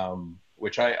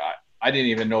 which I didn't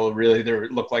even know really there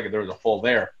looked like there was a hole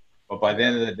there. But by the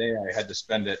end of the day, I had to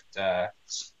spend it,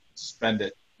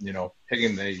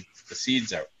 picking the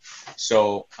seeds out.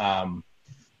 So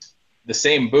the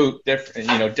same boot,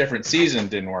 different season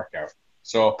didn't work out.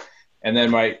 So, and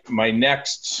then my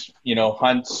next,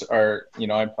 hunts are,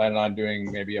 I'm planning on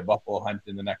doing maybe a buffalo hunt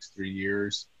in the next 3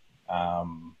 years,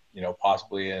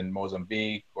 possibly in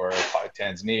Mozambique or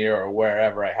Tanzania or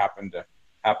wherever I happen to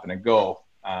go.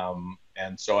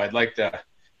 And so I'd like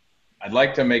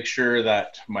to make sure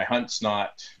that my hunt's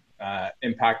not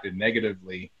impacted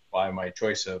negatively by my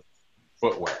choice of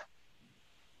footwear.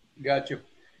 Gotcha.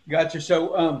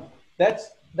 So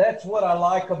that's what I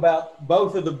like about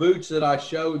both of the boots that I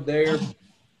showed there.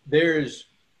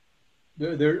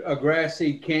 A grass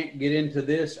seed can't get into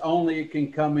this. Only it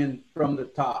can come in from the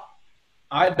top.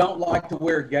 I don't like to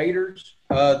wear gaiters.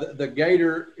 The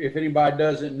gaiter, if anybody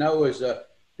doesn't know, is a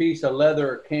piece of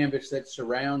leather or canvas that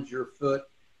surrounds your foot.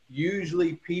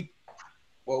 Usually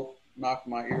knock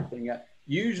my ear thing out.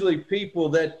 Usually people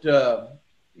that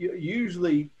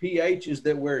usually PHs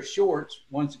that wear shorts.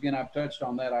 Once again, I've touched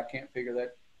on that. I can't figure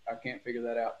that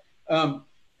out.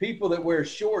 People that wear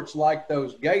shorts like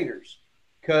those gaiters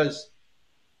because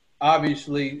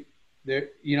obviously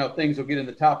things will get in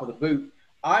the top of the boot.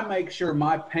 I make sure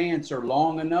my pants are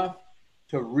long enough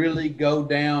to really go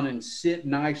down and sit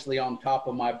nicely on top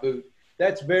of my boot.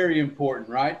 That's very important,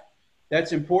 right?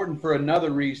 That's important for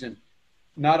another reason.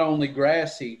 Not only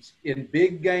grass seeds. In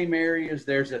big game areas,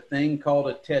 there's a thing called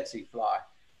a tsetse fly.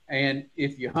 And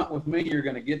if you hunt with me, you're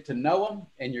going to get to know them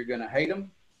and you're going to hate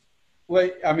them. Well,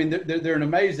 I mean, they're an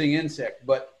amazing insect,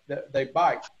 but they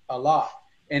bite a lot.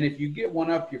 And if you get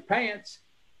one up your pants,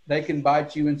 they can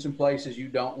bite you in some places you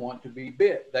don't want to be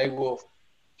bit. They will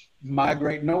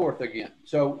migrate north again.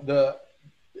 So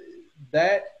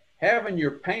that having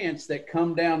your pants that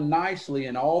come down nicely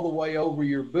and all the way over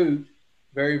your boot,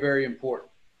 very, very important.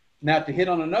 Now, to hit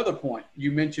on another point,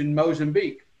 you mentioned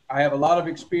Mozambique. I have a lot of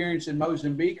experience in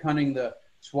Mozambique hunting the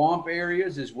swamp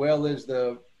areas as well as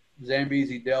the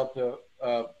Zambezi Delta,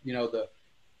 the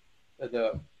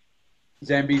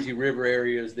Zambezi River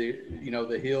areas,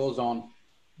 the hills on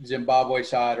Zimbabwe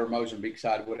side or Mozambique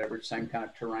side, whatever, same kind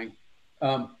of terrain.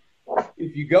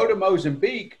 If you go to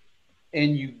Mozambique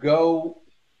and you go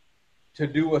to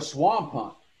do a swamp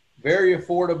hunt, very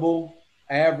affordable,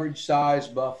 average size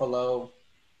buffalo,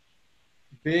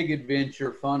 big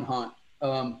adventure, fun hunt.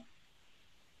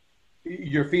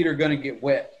 Your feet are going to get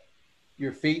wet.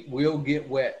 Your feet will get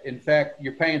wet. In fact,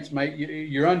 your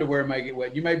underwear may get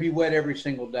wet. You may be wet every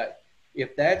single day.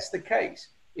 If that's the case,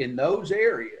 in those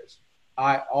areas,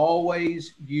 I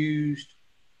always used,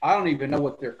 I don't even know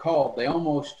what they're called.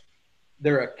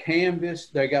 They're a canvas.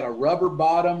 They got a rubber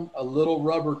bottom, a little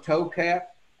rubber toe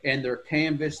cap, and they're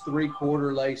canvas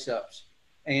 3/4 lace ups.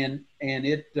 And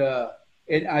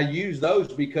I use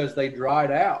those because they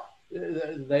dried out.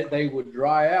 They would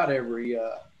dry out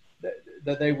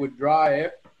they would dry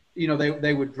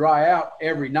out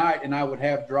every night, and I would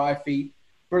have dry feet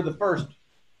for the first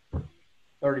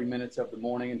 30 minutes of the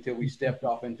morning until we stepped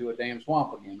off into a damn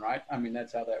swamp again, right? I mean,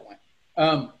 that's how that went.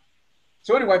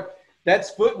 So anyway, that's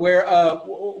footwear.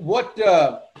 What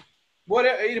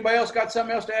anybody else got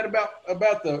something else to add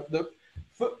about the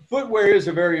footwear is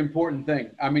a very important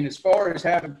thing. I mean, as far as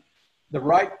having the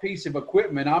right piece of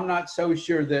equipment, I'm not so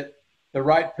sure that the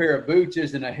right pair of boots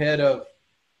isn't ahead of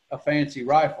a fancy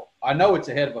rifle. I know it's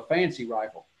ahead of a fancy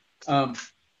rifle. A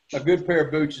good pair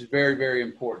of boots is very, very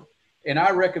important. And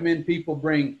I recommend people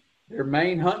bring their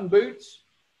main hunting boots,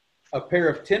 a pair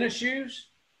of tennis shoes,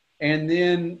 and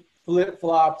then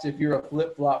flip-flops if you're a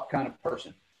flip-flop kind of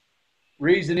person.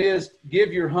 Reason is,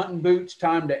 give your hunting boots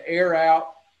time to air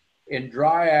out and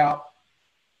dry out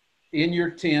in your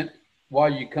tent while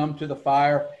you come to the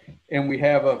fire and we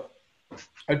have a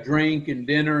drink and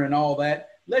dinner and all that.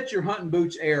 Let your hunting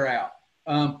boots air out.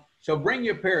 So bring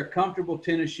you a pair of comfortable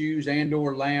tennis shoes and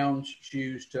or lounge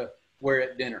shoes to wear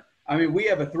at dinner. I mean, we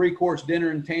have a 3-course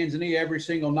dinner in Tanzania every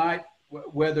single night,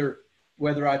 whether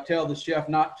I tell the chef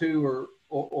not to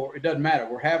or it doesn't matter.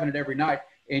 We're having it every night,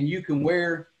 and you can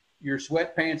wear your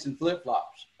sweatpants and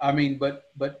flip-flops. I mean,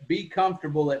 but be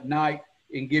comfortable at night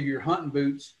and give your hunting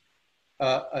boots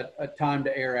a time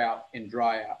to air out and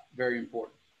dry out. Very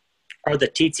important. Are the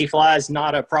tsetse flies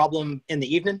not a problem in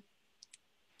the evening?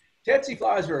 Tsetse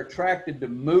flies are attracted to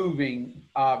moving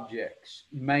objects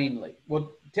mainly.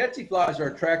 Well, tsetse flies are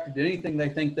attracted to anything they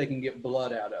think they can get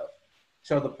blood out of.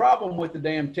 So the problem with the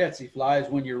damn tsetse fly is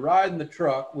when you're riding the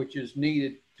truck, which is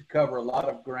needed to cover a lot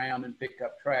of ground and pick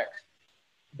up tracks,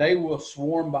 they will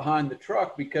swarm behind the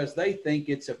truck because they think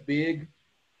it's a big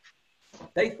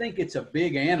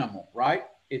animal, right?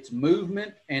 It's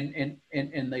movement and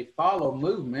they follow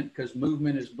movement because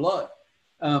movement is blood.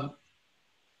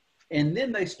 And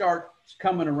then they start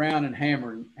coming around and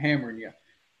hammering you.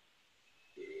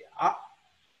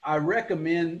 I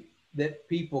recommend that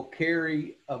people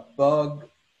carry a bug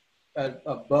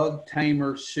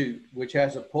tamer suit, which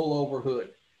has a pullover hood.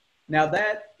 Now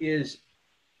that is,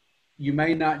 you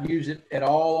may not use it at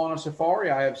all on a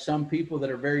safari. I have some people that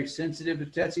are very sensitive to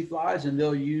tsetse flies and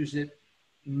they'll use it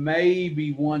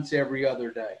maybe once every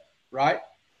other day, right?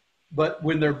 But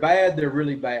when they're bad, they're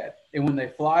really bad. And when they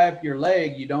fly up your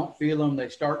leg, you don't feel them. They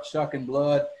start sucking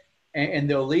blood and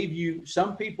they'll leave you.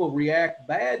 Some people react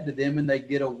bad to them and they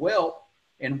get a welt.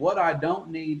 And what I don't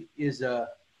need is a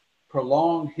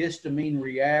prolonged histamine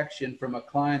reaction from a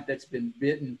client that's been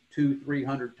bitten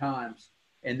 200-300 times.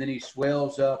 And then he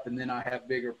swells up and then I have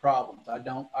bigger problems. I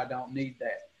don't need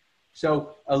that.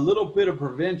 So a little bit of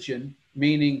prevention,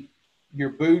 meaning your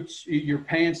boots, your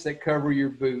pants that cover your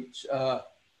boots,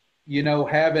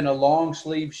 having a long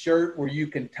sleeve shirt where you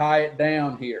can tie it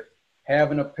down here,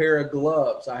 having a pair of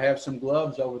gloves. I have some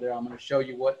gloves over there. I'm going to show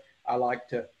you what I like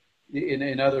to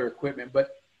in other equipment,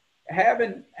 but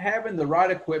having the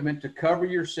right equipment to cover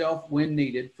yourself when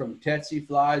needed from tsetse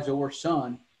flies or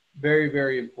sun, very,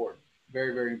 very important.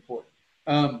 Very, very important.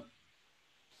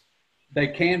 They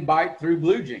can bite through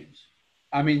blue jeans.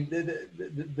 I mean,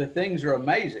 the things are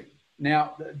amazing.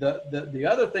 Now, the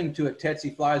other thing to a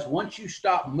tsetse fly is once you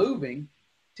stop moving,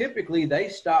 typically they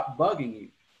stop bugging you,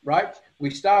 right? We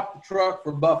stop the truck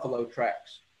for buffalo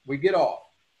tracks. We get off.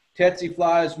 Tsetse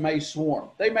flies may swarm.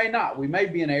 They may not. We may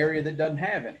be in an area that doesn't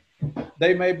have any.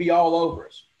 They may be all over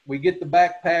us. We get the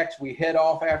backpacks. We head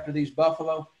off after these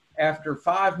buffalo. After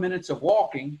 5 minutes of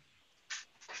walking,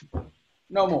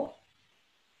 no more.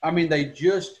 I mean, they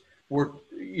just were,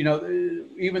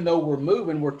 even though we're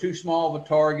moving, we're too small of a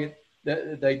target.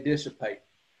 They dissipate.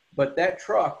 But that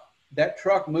truck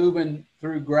moving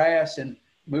through grass and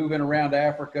moving around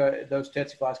Africa, those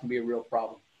tsetse flies can be a real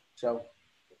problem. So,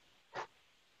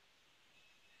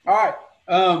 all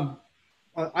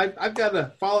right. I've got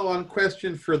a follow-on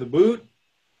question for the boot.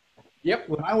 Yep.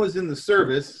 When I was in the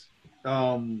service,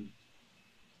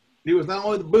 it was not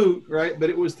only the boot, right, but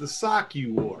it was the sock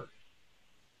you wore.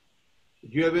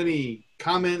 Do you have any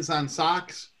comments on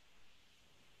socks?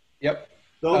 Yep.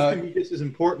 Those can be just as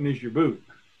important as your boot.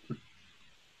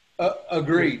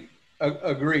 Agreed.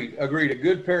 Agreed. A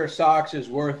good pair of socks is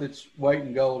worth its weight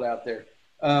in gold out there.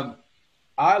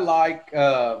 I like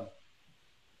a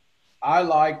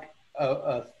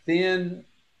thin,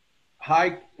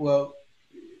 I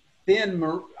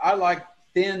like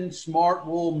thin, smart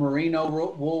wool, merino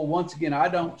wool. Once again, I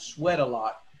don't sweat a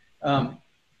lot.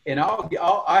 And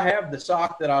I have the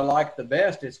sock that I like the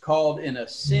best. It's called an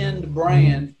Ascend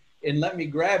brand. And let me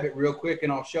grab it real quick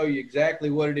and I'll show you exactly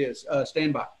what it is.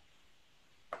 Stand by.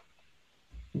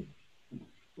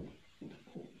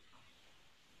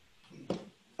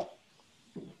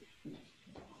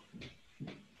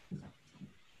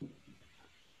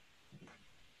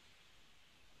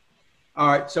 All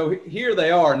right, so here they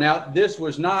are. Now, this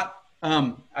was not,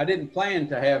 I didn't plan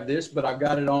to have this, but I've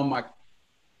got it on my,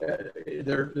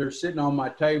 they're sitting on my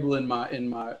table in my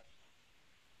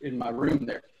room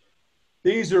there.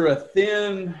 These are a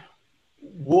thin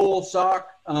wool sock.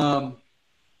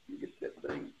 Get that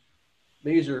thing.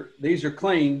 These are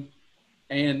clean,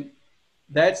 and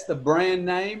that's the brand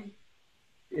name.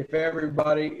 If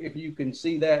you can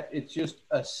see that, it's just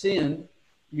Ascend.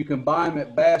 You can buy them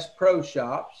at Bass Pro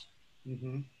Shops.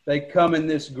 Mm-hmm. They come in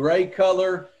this gray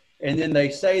color And then they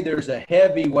say there's a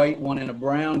heavyweight one in a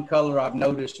brown color. I've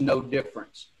noticed no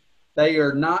difference. They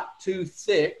are not too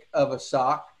thick of a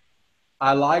sock.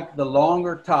 I like the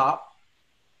longer top.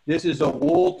 This is a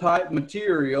wool type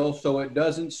material, so it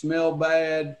doesn't smell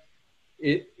bad.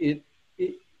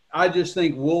 I just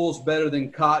think wool's better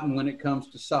than cotton when it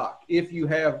comes to sock, if you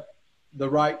have the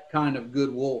right kind of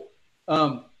good wool.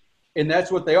 And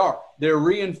that's what they are. They're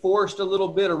reinforced a little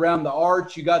bit around the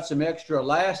arch. You got some extra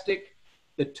elastic.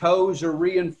 The toes are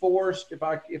reinforced.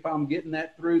 If I'm getting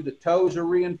that through, the toes are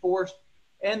reinforced,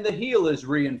 and the heel is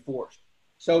reinforced.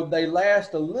 So they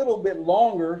last a little bit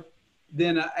longer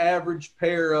than an average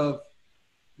pair of,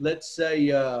 let's say,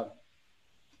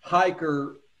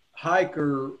 hiker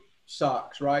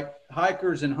socks, right?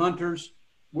 Hikers and hunters,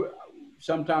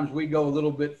 sometimes we go a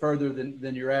little bit further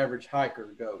than your average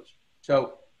hiker goes.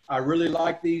 So I really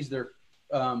like these. They're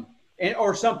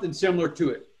or something similar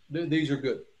to it. These are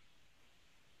good.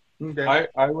 Okay.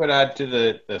 I would add to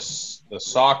the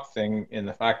sock thing in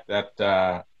the fact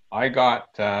that I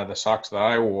got the socks that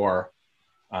I wore.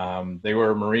 They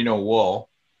were merino wool,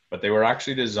 but they were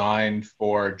actually designed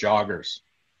for joggers.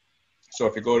 So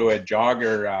if you go to a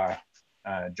jogging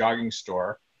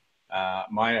store,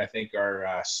 mine I think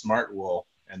are smart wool,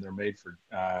 and they're made for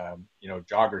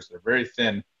joggers. They're very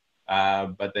thin,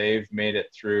 but they've made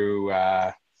it through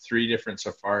 3 different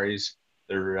safaris.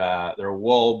 They're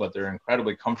wool, but they're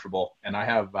incredibly comfortable. And I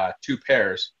have 2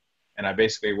 pairs, and I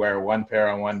basically wear one pair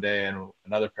on one day and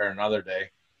another pair another day.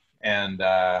 And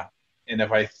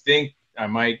if I think I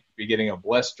might be getting a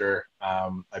blister,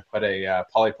 I put a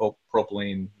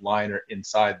polypropylene liner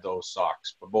inside those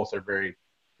socks. But both are very,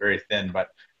 very thin.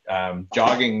 But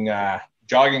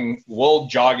wool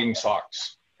jogging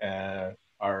socks are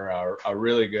a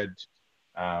really good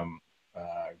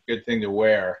good thing to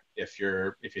wear if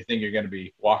you think you're going to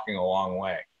be walking a long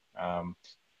way.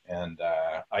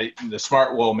 The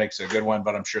smart wool makes a good one,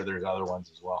 but I'm sure there's other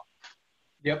ones as well.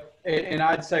 Yep, and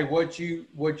I'd say what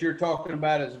you're talking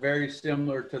about is very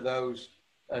similar to those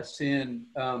Ascend,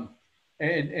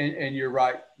 and you're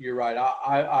right. You're right.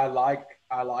 I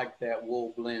like that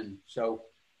wool blend. So,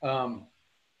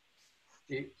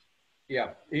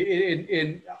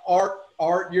 in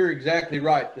art, you're exactly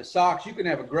right. The socks, you can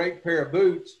have a great pair of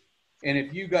boots, and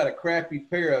if you got a crappy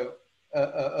pair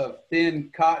of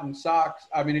thin cotton socks,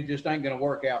 I mean, it just ain't going to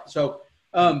work out. So,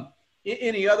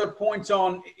 any other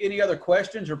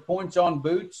questions or points on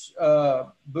boots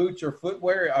or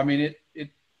footwear? I mean,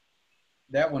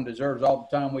 that one deserves all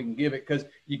the time we can give it, because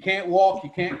you can't walk,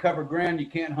 you can't cover ground, you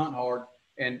can't hunt hard,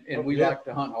 and we like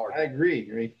to hunt hard. I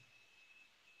agree.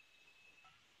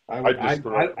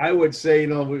 I would say,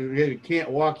 you can't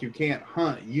walk, you can't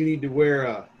hunt. You need to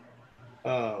wear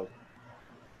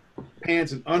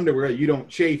pants and underwear you don't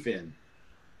chafe in.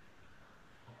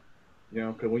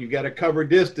 Because when you got to cover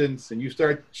distance and you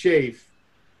start to chafe,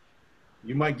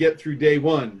 you might get through day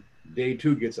 1. Day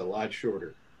 2 gets a lot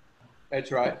shorter. That's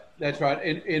right.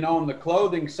 And on the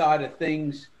clothing side of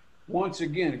things, once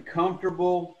again,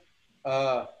 comfortable,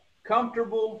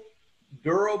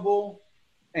 durable,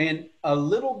 and a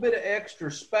little bit of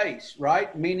extra space,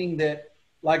 right? Meaning that,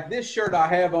 like this shirt I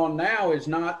have on now is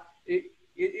not,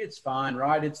 it's fine,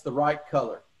 right? It's the right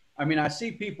color. I mean, I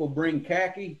see people bring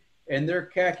khaki, and their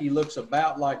khaki looks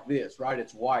about like this, right?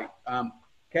 It's white.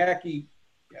 Khaki,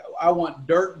 I want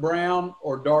dirt brown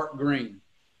or dark green,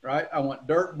 right? I want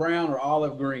dirt brown or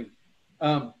olive green.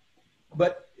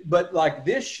 But like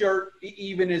this shirt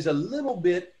even is a little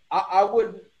bit, I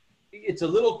wouldn't, it's a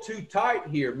little too tight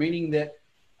here, meaning that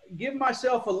give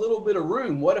myself a little bit of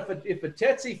room. What if a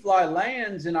tsetse fly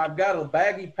lands and I've got a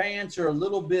baggy pants or a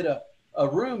little bit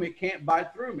of room, it can't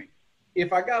bite through me.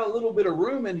 If I got a little bit of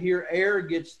room in here, air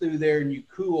gets through there and you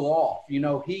cool off.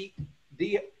 Heat,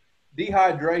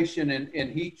 dehydration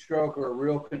and heat stroke are a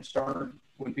real concern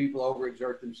when people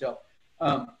overexert themselves.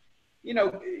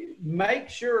 Make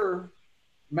sure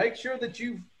that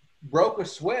you've broke a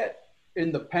sweat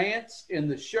in the pants, in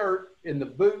the shirt, in the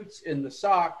boots, in the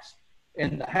socks,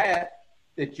 and the hat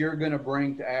that you're going to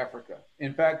bring to Africa.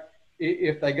 In fact,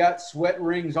 if they got sweat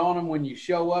rings on them when you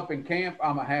show up in camp,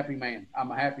 I'm a happy man. I'm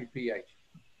a happy PH.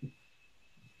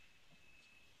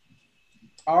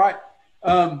 All right.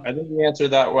 I think you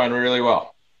answered that one really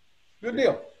well. Good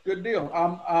deal.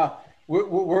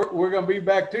 We're going to be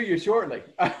back to you shortly.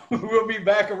 We'll be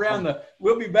back around the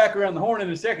horn in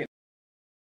a second.